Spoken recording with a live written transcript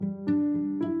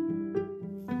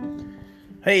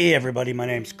Hey everybody, my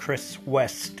name's Chris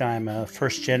West. I'm a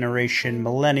first generation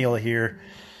millennial here.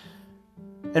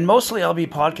 And mostly I'll be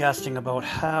podcasting about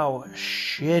how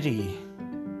shitty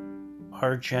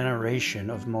our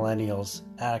generation of millennials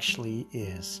actually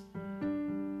is.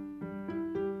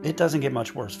 It doesn't get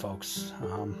much worse, folks.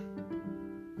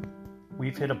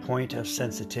 We've hit a point of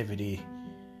sensitivity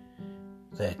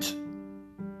that,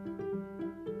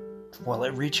 well,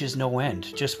 it reaches no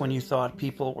end. Just when you thought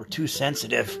people were too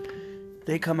sensitive,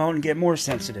 they come out and get more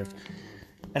sensitive.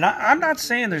 And I'm not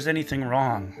saying there's anything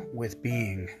wrong with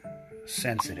being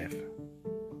sensitive.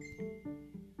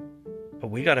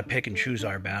 But we got to pick and choose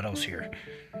our battles here.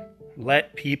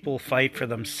 Let people fight for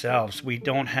themselves. We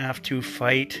don't have to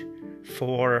fight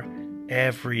for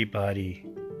everybody.